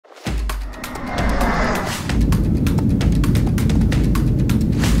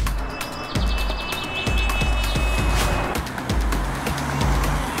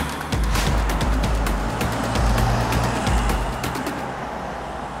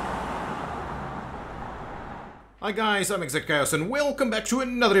Hi guys, I'm ExactChaos and welcome back to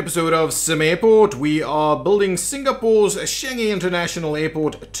another episode of SimAirport. We are building Singapore's Changi International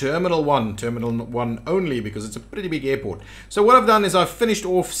Airport Terminal 1. Terminal 1 only because it's a pretty big airport. So what I've done is I've finished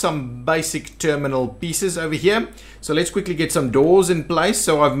off some basic terminal pieces over here. So let's quickly get some doors in place.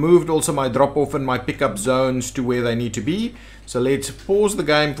 So I've moved also my drop-off and my pickup zones to where they need to be. So let's pause the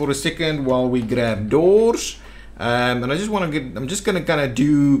game for a second while we grab doors. And I just want to I'm just going to kind of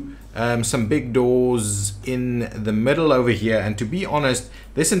do some big doors in the middle over here, and to be honest,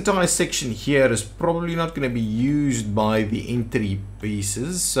 this entire section here is probably not going to be used by the entry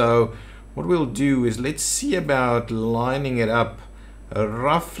pieces. So what we'll do is let's see about lining it up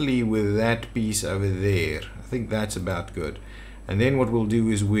roughly with that piece over there. I think that's about good. And then what we'll do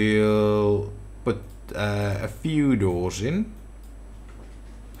is we'll put a few doors in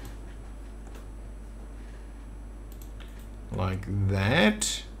like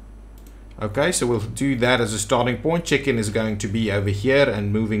that. Okay, so we'll do that as a starting point. Check-in is going to be over here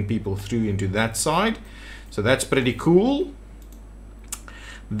and moving people through into that side. So that's pretty cool.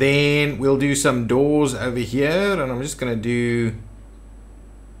 Then we'll do some doors over here, and I'm just going to do,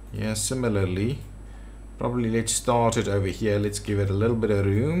 yeah, similarly. Probably let's start it over here. Let's give it a little bit of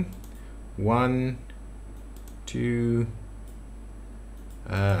room. 1, 2,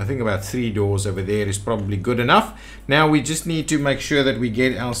 I think about 3 doors over there is probably good enough. Now we just need to make sure that we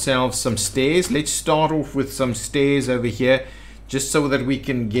get ourselves some stairs. Let's start off with some stairs over here, just so that we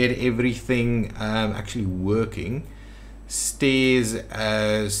can get everything actually working. Stairs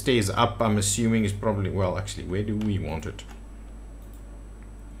up, I'm assuming, is probably, well, actually, where do we want it?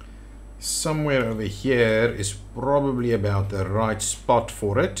 Somewhere over here is probably about the right spot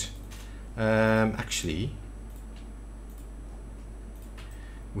for it. Actually,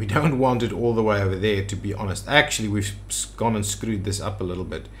 we don't want it all the way over there, to be honest. Actually, we've gone and screwed this up a little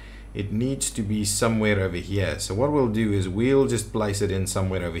bit. It needs to be somewhere over here. So what we'll do is we'll just place it in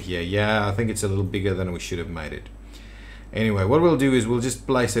somewhere over here. Yeah, I think it's a little bigger than we should have made it. Anyway, what we'll do is we'll just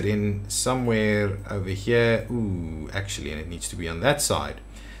place it in somewhere over here. Ooh, actually, and it needs to be on that side.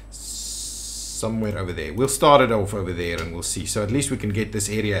 Somewhere over there. We'll start it off over there and we'll see. So at least we can get this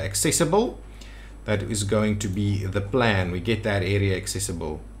area accessible. That is going to be the plan. We get that area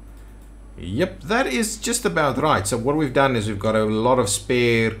accessible. Yep, that is just about right. So what we've done is we've got a lot of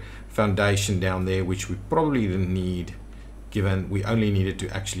spare foundation down there, which we probably didn't need, given we only needed to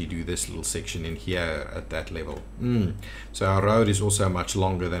actually do this little section in here at that level. So our road is also much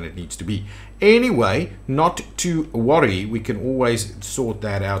longer than it needs to be. Anyway, not to worry, we can always sort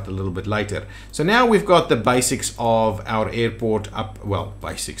that out a little bit later. So now we've got the basics of our airport up. Well,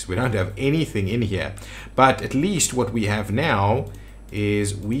 basics, we don't have anything in here, but at least what we have now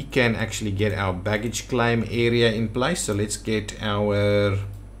is we can actually get our baggage claim area in place. So let's get our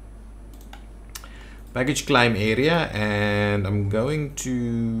baggage claim area, and I'm going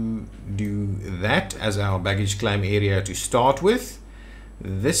to do that as our baggage claim area to start with.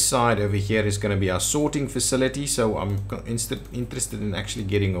 This side over here is going to be our sorting facility, so I'm interested in actually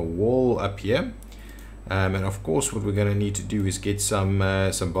getting a wall up here. And of course what we're going to need to do is get some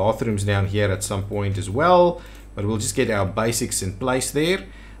bathrooms down here at some point as well, but we'll just get our basics in place there.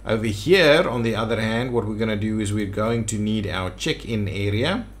 Over here, on the other hand, what we're going to do is we're going to need our check-in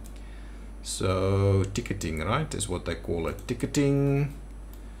area. So ticketing, right, is what they call it, ticketing.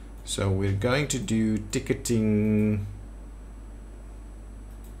 So we're going to do ticketing,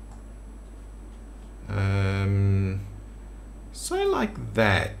 so like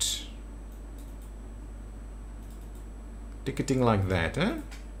that, ticketing like that, huh?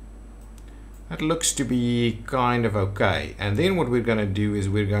 That looks to be kind of okay. And then what we're going to do is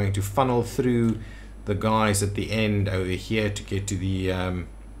we're going to funnel through the guys at the end over here to get to the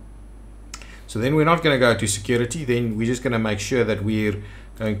so then we're not going to go to security. Then we're just going to make sure that we're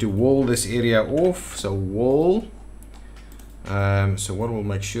going to wall this area off. So wall. So what we'll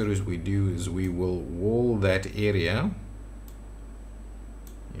make sure is we do is we will wall that area.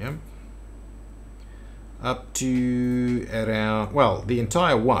 Yep. Up to around, well, the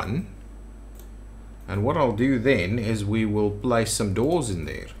entire one. And what I'll do then is we will place some doors in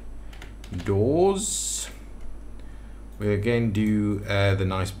there. Doors. We again do the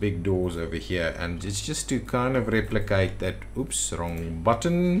nice big doors over here, and it's just to kind of replicate that, oops, wrong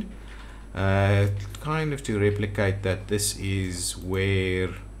button, kind of to replicate that this is where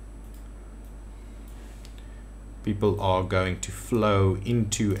people are going to flow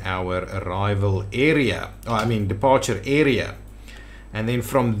into our arrival area, I mean departure area, and then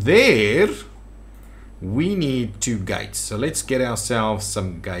from there we need 2 gates. So let's get ourselves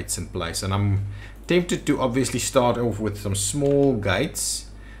some gates in place, and I'm tempted to obviously start off with some small gates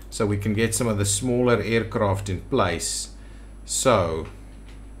so we can get some of the smaller aircraft in place. So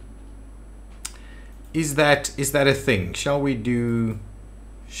is that a thing? Shall we do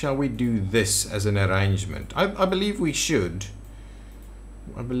this as an arrangement? I believe we should.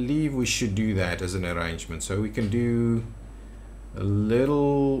 I believe we should do that as an arrangement. So we can do a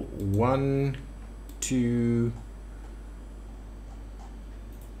little 1, 2.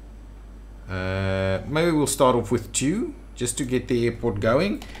 Maybe we'll start off with 2 just to get the airport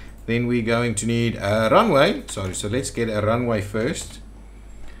going. Then we're going to need a runway. Sorry, so let's get a runway first.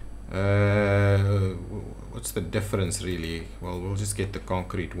 What's the difference really? Well, we'll just get the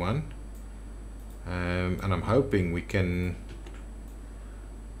concrete one. And I'm hoping we can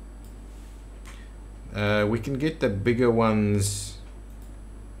get the bigger ones.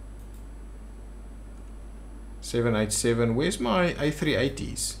 787. Where's my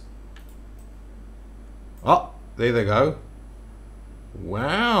A380s? Oh, there they go.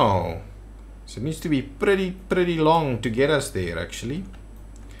 Wow. So it needs to be pretty long to get us there actually.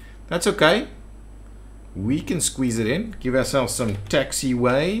 That's okay. We can squeeze it in. Give ourselves some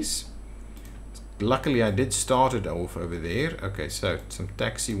taxiways. Luckily I did start it off over there. Okay, so some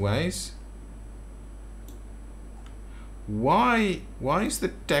taxiways. Why is the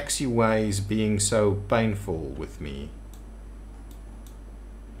taxiways being so painful with me?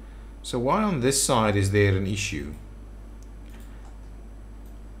 So why on this side is there an issue?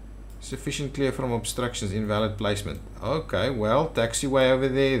 Sufficient clear from obstructions, invalid placement. Okay, well, taxiway over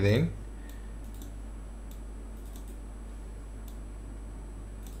there then.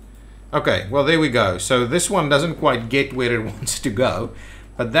 Okay, well there we go. So this one doesn't quite get where it wants to go,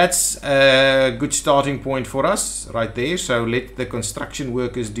 but that's a good starting point for us right there. So let the construction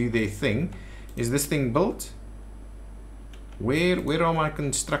workers do their thing. Is this thing built? Where are my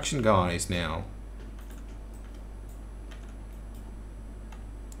construction guys now?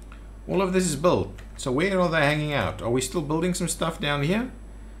 All of this is built. So where are they hanging out? Are we still building some stuff down here?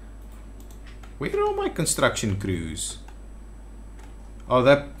 Where are my construction crews? Oh,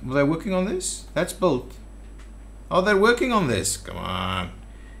 they're working on this? That's built. Oh, they're working on this. Come on.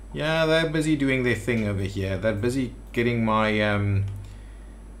 Yeah, they're busy doing their thing over here. They're busy getting my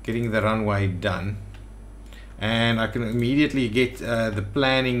getting the runway done. And I can immediately get the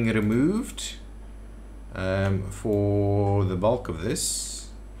planning removed for the bulk of this.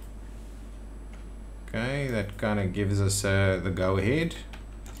 Okay, that kind of gives us the go-ahead.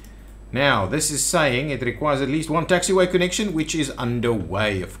 Now, this is saying it requires at least one taxiway connection, which is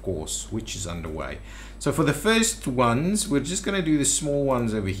underway, of course, which is underway. So for the first ones, we're just going to do the small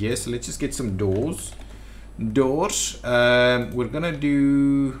ones over here. So let's just get some doors. We're going to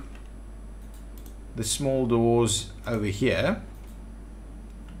do the small doors over here.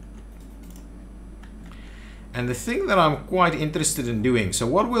 And the thing that I'm quite interested in doing, so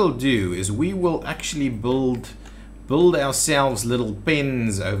what we'll do is we will actually build ourselves little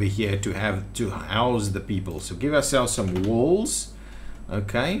pens over here to house the people. So give ourselves some walls.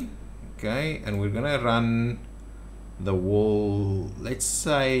 Okay, and we're gonna run the wall, let's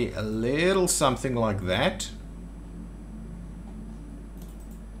say a little something like that.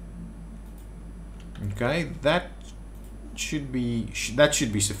 Okay, that should be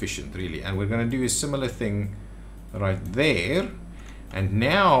sufficient really, and we're going to do a similar thing right there. And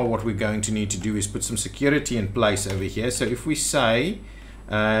now what we're going to need to do is put some security in place over here. So if we say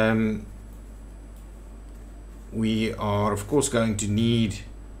we are of course going to need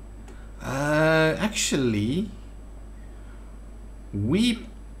actually we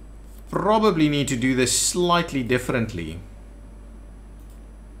probably need to do this slightly differently.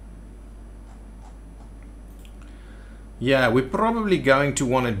 Yeah, we're probably going to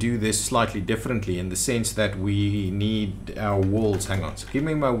want to do this slightly differently in the sense that we need our walls. Hang on, so give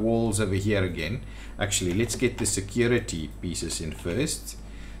me my walls over here again. Actually, let's get the security pieces in first.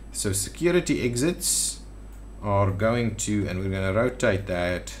 So security exits are going to, and we're going to rotate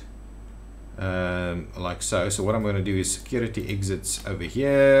that like so. So what I'm going to do is security exits over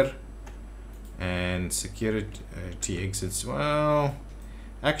here and security exits, well,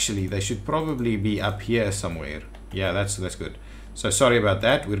 actually they should probably be up here somewhere. Yeah, that's good. So sorry about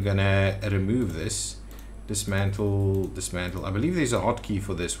that. We're gonna remove this. Dismantle. I believe there's a hotkey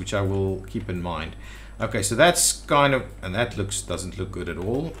for this, which I will keep in mind. Okay, so that's kind of, and that doesn't look good at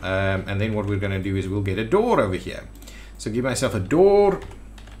all. And then what we're gonna do is we'll get a door over here. So give myself a door.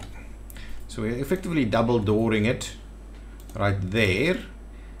 So we're effectively double dooring it right there.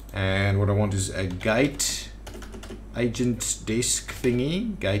 And what I want is a gate agent desk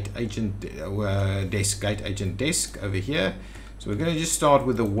thingy, gate agent desk over here. So we're going to just start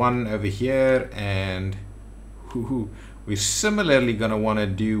with the one over here, and We're similarly going to want to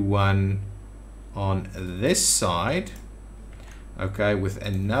do one on this side, okay, with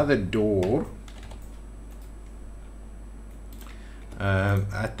another door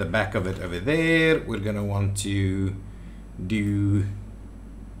at the back of it over there. We're going to want to do,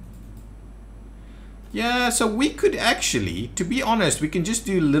 yeah, so we could actually, to be honest, we can just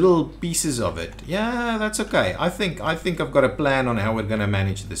do little pieces of it. Yeah, that's okay. I think I've got a plan on how we're going to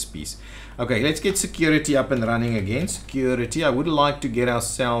manage this piece. Okay, let's get security up and running again. Security, I would like to get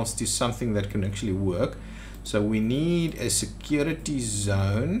ourselves to something that can actually work. So we need a security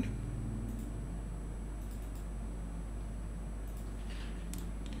zone.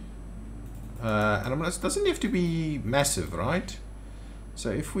 And it doesn't have to be massive, right? So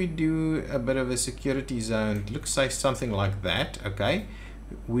if we do a bit of a security zone, it looks like something like that. Okay,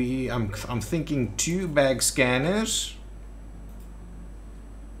 I'm thinking 2 bag scanners,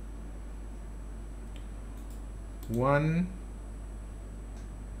 1,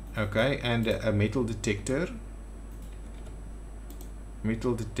 okay, and a metal detector,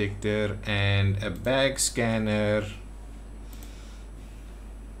 and a bag scanner.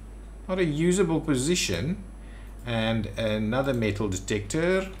 Not a usable position. And another metal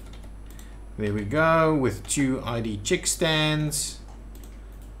detector. There we go, with 2 ID check stands.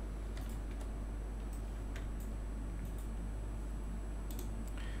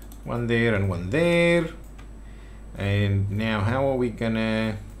 One there and one there. And now how are we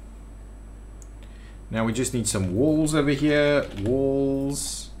gonna, now we just need some walls over here,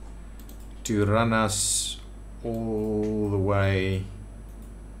 walls to run us all the way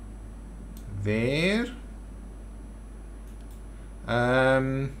there.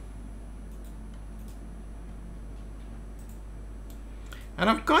 And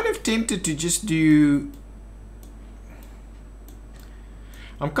I'm kind of tempted to just do,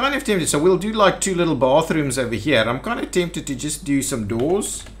 so we'll do like 2 little bathrooms over here. I'm kind of tempted to just do some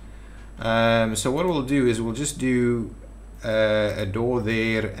doors. So what we'll do is we'll just do a door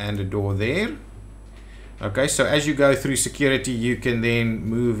there and a door there. Okay, so as you go through security, you can then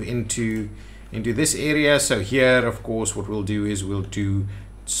move into this area. So here, of course, what we'll do is we'll do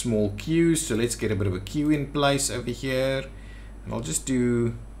small queues. So let's get a bit of a queue in place over here, and I'll just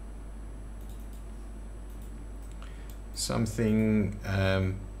do something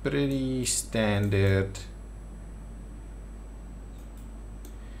pretty standard,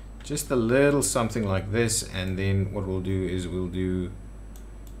 just a little something like this. And then what we'll do is we'll do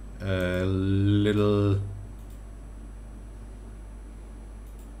a little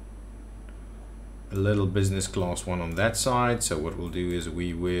business class one on that side. So what we'll do is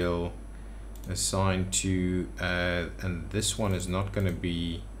we will assign to and this one is not going to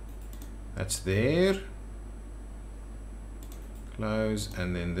be, that's there, close,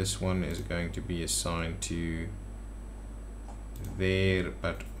 and then this one is going to be assigned to there,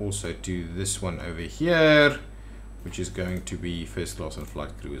 but also to this one over here, which is going to be first class and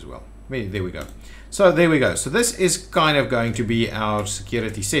flight crew as well. There we go. So there we go. So this is kind of going to be our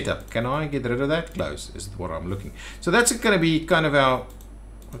security setup. Can I get rid of that? Close is what I'm looking. So that's going to be kind of our,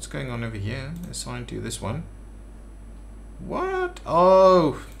 what's going on over here? Assigned to this one. What?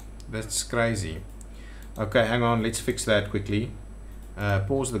 Oh, that's crazy. Okay, hang on. Let's fix that quickly.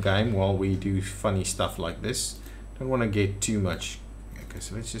 Pause the game while we do funny stuff like this. Don't want to get too much. Okay,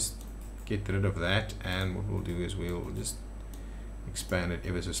 so let's just get rid of that, and what we'll do is we'll just expand it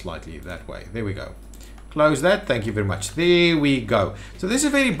ever so slightly that way. There we go. Close that. Thank you very much. There we go. So this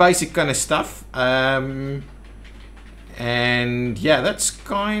is very basic kind of stuff, and yeah, that's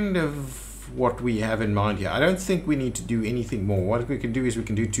kind of what we have in mind here. I don't think we need to do anything more. What we can do is we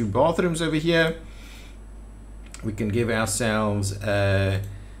can do 2 bathrooms over here. We can give ourselves a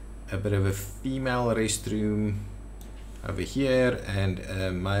bit of a female restroom over here and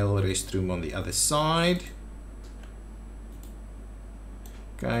a male restroom on the other side.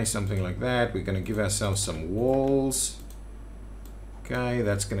 Okay, something like that. We're going to give ourselves some walls. Okay,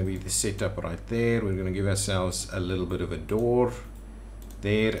 that's going to be the setup right there. We're going to give ourselves a little bit of a door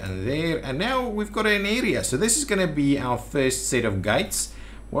there and there. And now we've got an area. So this is going to be our first set of gates.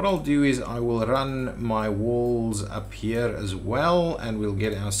 What I'll do is I will run my walls up here as well, and we'll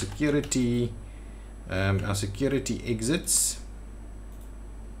get our security exits.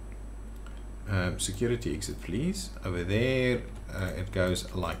 Security exit, please. Over there, it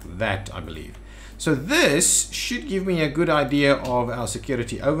goes like that, I believe. So this should give me a good idea of our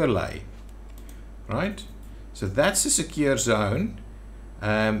security overlay, right? So that's a secure zone.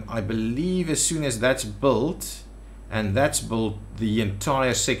 I believe as soon as that's built, and that's built, the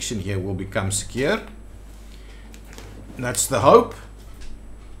entire section here will become secure. That's the hope.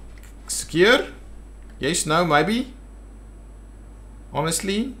 Secure? Yes, no, maybe?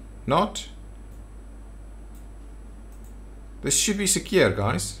 Honestly, not. This should be secure,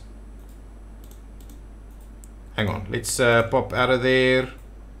 guys. Hang on, let's pop out of there.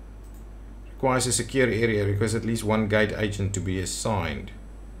 Requires a secure area, requires at least one gate agent to be assigned.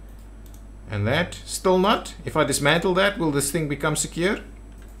 And that, still not. If I dismantle that, will this thing become secure?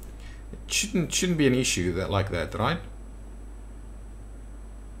 It shouldn't be an issue like that, right?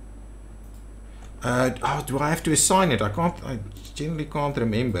 Oh, do I have to assign it? I generally can't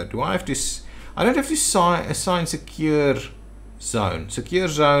remember. Do I have to? I don't have to assign secure zone. Secure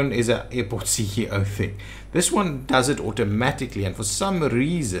zone is an airport CEO thing. This one does it automatically, and for some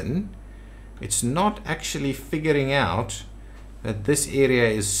reason, it's not actually figuring out that this area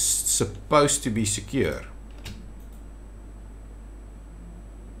is supposed to be secure.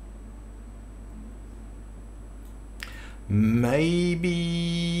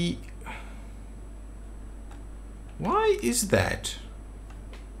 Maybe. Why is that?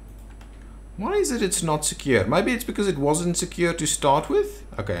 Why is it it's not secure? Maybe it's because it wasn't secure to start with.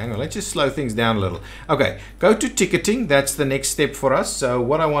 Okay, hang on. Let's just slow things down a little. Okay, go to ticketing. That's the next step for us. So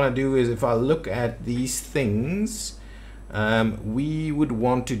what I want to do is, if I look at these things, we would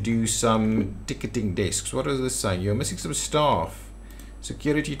want to do some ticketing desks. What does this say? You're missing some staff.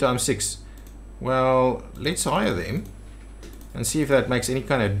 Security ×6. Well, let's hire them and see if that makes any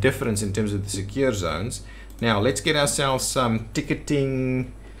kind of difference in terms of the secure zones. Now, let's get ourselves some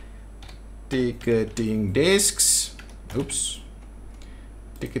ticketing desks. Oops.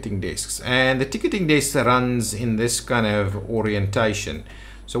 Ticketing desks. And the ticketing desk runs in this kind of orientation.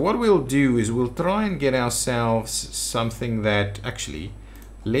 So what we'll do is we'll try and get ourselves something that actually,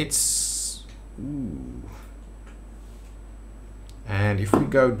 let's, ooh. And if we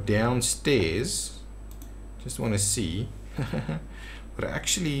go downstairs, just want to see, we're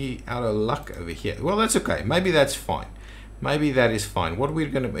actually out of luck over here. Well, that's okay. Maybe that's fine. Maybe that is fine. What we're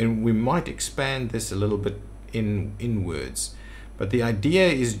going to, and we might expand this a little bit inwards. But the idea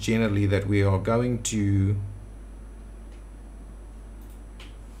is generally that we are going to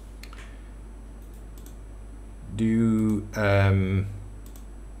do our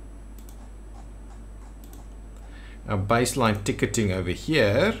baseline ticketing over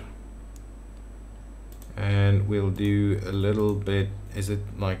here, and we'll do a little bit. Is it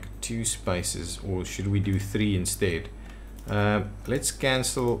like 2 spaces, or should we do 3 instead? Let's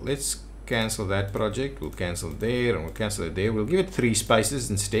cancel that project. We'll cancel there, and we'll cancel it there. We'll give it 3 spaces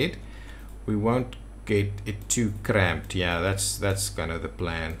instead. We won't get it too cramped. Yeah, that's kind of the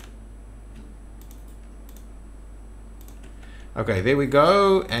plan. Okay, there we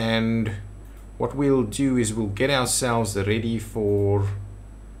go. And what we'll do is we'll get ourselves ready for,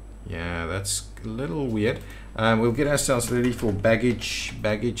 yeah, that's a little weird. We'll get ourselves ready for baggage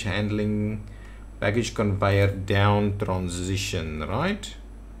handling, baggage conveyor down transition, right?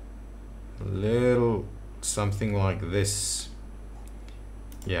 A little something like this.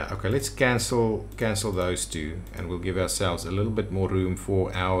 Yeah, okay, let's cancel those 2, and we'll give ourselves a little bit more room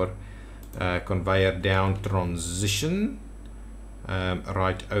for our conveyor down transition.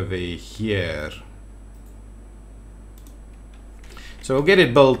 Right over here. So we'll get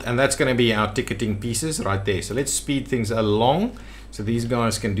it built, and that's going to be our ticketing pieces right there. So let's speed things along so these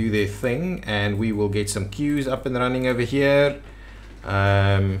guys can do their thing, and we will get some queues up and running over here.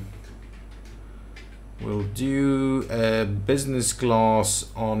 We'll do a business class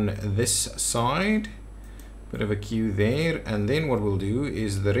on this side, bit of a queue there, and then what we'll do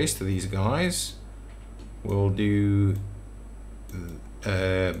is the rest of these guys will do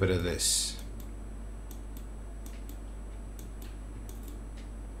a bit of this.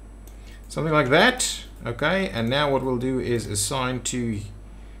 Something like that. Okay, and now what we'll do is assign to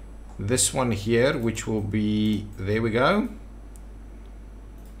this one here, which will be, there we go.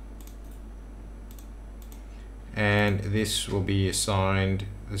 And this will be assigned,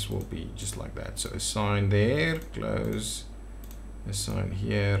 this will be just like that. So assign there, close, assign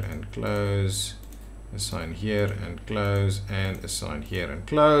here and close, assign here and close, and assign here and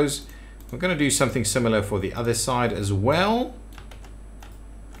close. We're going to do something similar for the other side as well.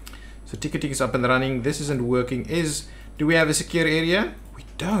 So ticketing is up and running. This isn't working. Do we have a secure area? We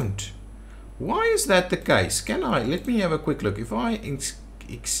don't. Why is that the case? Let me have a quick look. If I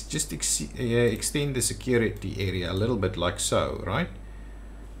extend the security area a little bit like so, right?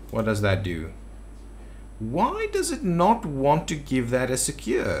 What does that do? Why does it not want to give that a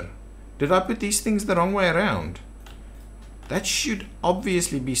secure? Did I put these things the wrong way around? That should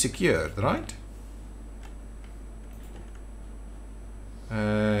obviously be secured, right?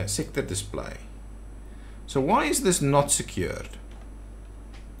 Sector display. So why is this not secured?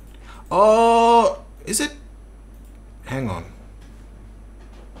 Oh, is it? Hang on.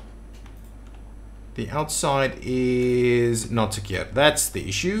 The outside is not secure. That's the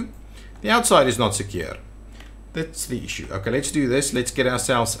issue. The outside is not secure. That's the issue. Okay, let's do this. Let's get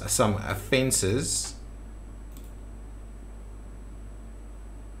ourselves some fences.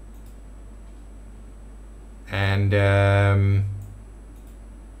 And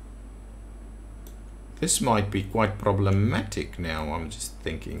this might be quite problematic now, I'm just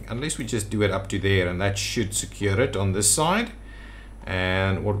thinking. Unless we just do it up to there, and that should secure it on this side.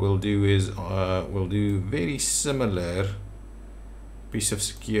 And what we'll do is we'll do very similar piece of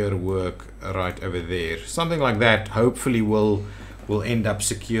secure work right over there, something like that. Hopefully we'll end up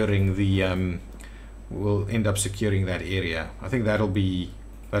securing the that area. I think that'll be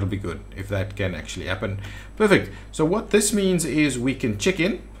good if that can actually happen. Perfect. So what this means is we can check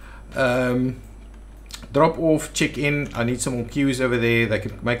in, drop off, check in. I need some more queues over there. They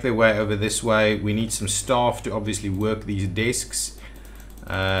can make their way over this way. We need some staff to obviously work these desks.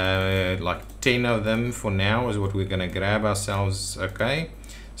 Like 10 of them for now is what we're going to grab ourselves. Okay,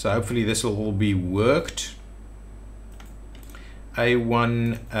 so hopefully this will all be worked.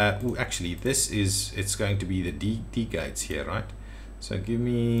 A1 actually it's going to be the D gates here, right? So give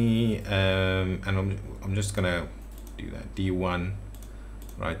me and I'm just gonna do that D1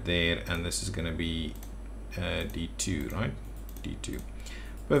 right there, and this is gonna be D2, right? D2.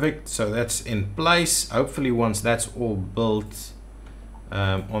 Perfect. So that's in place. Hopefully once that's all built,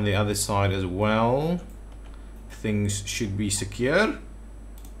 on the other side as well, things should be secure.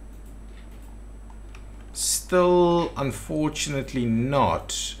 Still unfortunately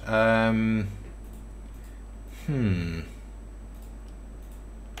not.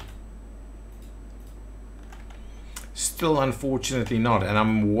 Still unfortunately not, and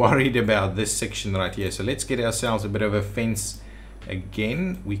I'm worried about this section right here. So let's get ourselves a bit of a fence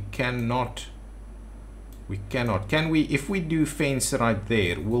again. We cannot. Can we, if we do fence right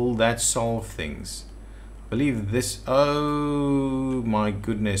there, will that solve things? I believe this, oh my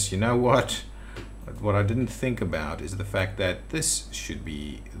goodness, you know what I didn't think about is the fact that this should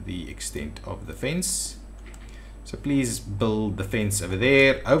be the extent of the fence. So please build the fence over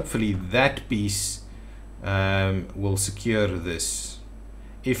there. Hopefully that piece will secure this.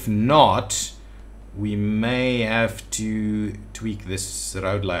 If not, we may have to tweak this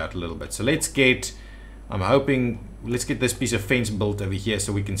road layout a little bit. So let's get this piece of fence built over here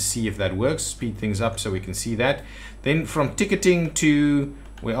so we can see if that works. Speed things up so we can see that. Then from ticketing to,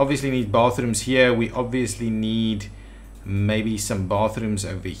 we obviously need bathrooms here. We obviously need maybe some bathrooms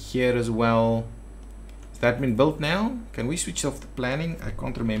over here as well. Has that been built now? Can we switch off the planning? I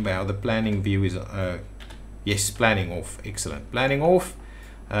can't remember how the planning view is. Yes, planning off. Excellent. Planning off.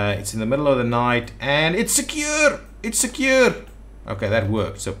 It's in the middle of the night and it's secure. It's secure. Okay, that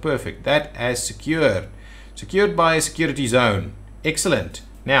worked. So perfect. That has secured. Secured by a security zone. Excellent.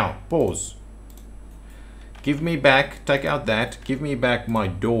 Now, pause. Give me back, take out that, give me back my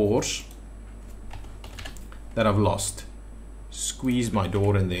doors that I've lost. Squeeze my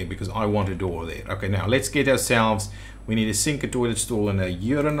door in there because I want a door there. Okay, now let's get ourselves, we need a sink, a toilet stall, and a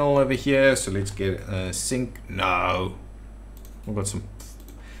urinal over here. So let's get a sink. No. We've got some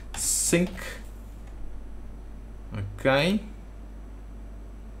sink. Okay.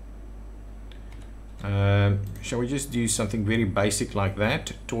 Shall we just do something very basic like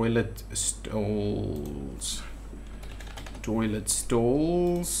that? Toilet stalls. Toilet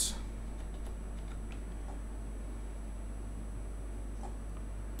stalls.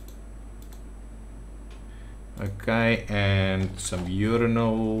 Okay, and some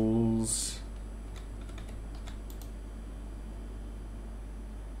urinals.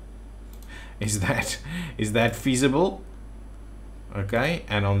 Is that feasible? Okay,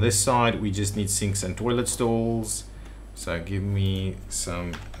 and on this side we just need sinks and toilet stalls. So give me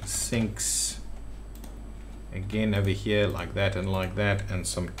some sinks again over here like that and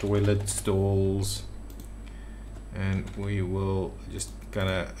some toilet stalls, and we will just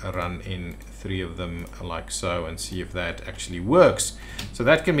gonna run in 3 of them like so and see if that actually works. So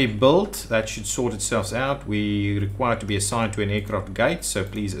that can be built. That should sort itself out. We require to be assigned to an aircraft gate, so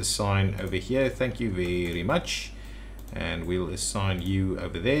please assign over here. Thank you very much. And we'll assign you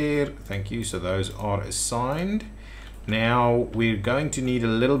over there. Thank you. So those are assigned. Now we're going to need a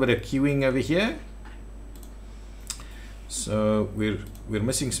little bit of queuing over here. So we're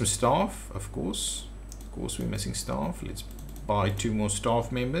missing some staff, of course. Of course we're missing staff. Let's buy 2 more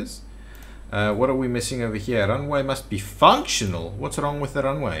staff members. What are we missing over here? Runway must be functional. What's wrong with the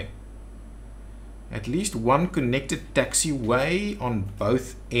runway? At least 1 connected taxiway on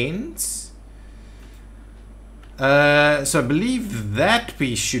both ends. So I believe that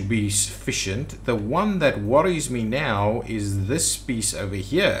piece should be sufficient. The one that worries me now is this piece over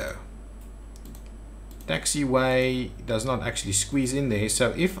here. taxiway does not actually squeeze in there.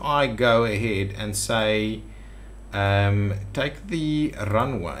 So if I go ahead and say take the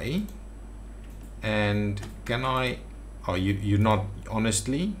runway, and can I, oh, you're not,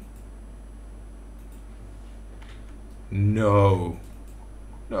 honestly, no,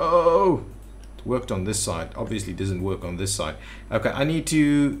 it worked on this side, obviously it doesn't work on this side. Okay, I need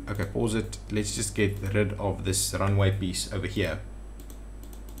to, okay, pause it, let's just get rid of this runway piece over here.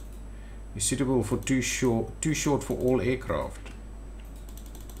 Is suitable for too short for all aircraft.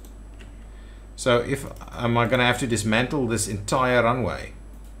 So if am I gonna have to dismantle this entire runway?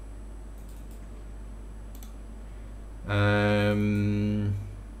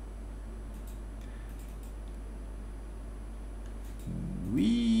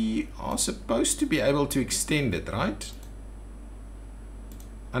 We are supposed to be able to extend it, right?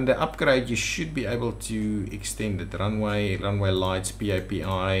 Under upgrade you should be able to extend it. Runway lights,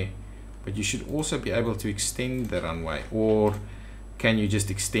 PAPI. But you should also be able to extend the runway, or can you just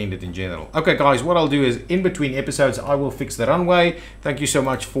extend it in general? Okay guys, what I'll do is in between episodes I will fix the runway. Thank you so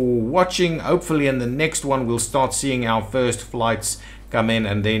much for watching. Hopefully in the next one we'll start seeing our first flights come in,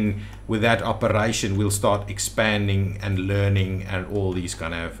 and then with that operation we'll start expanding and learning and all these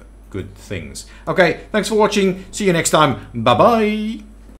kind of good things. Okay, thanks for watching. See you next time. Bye bye.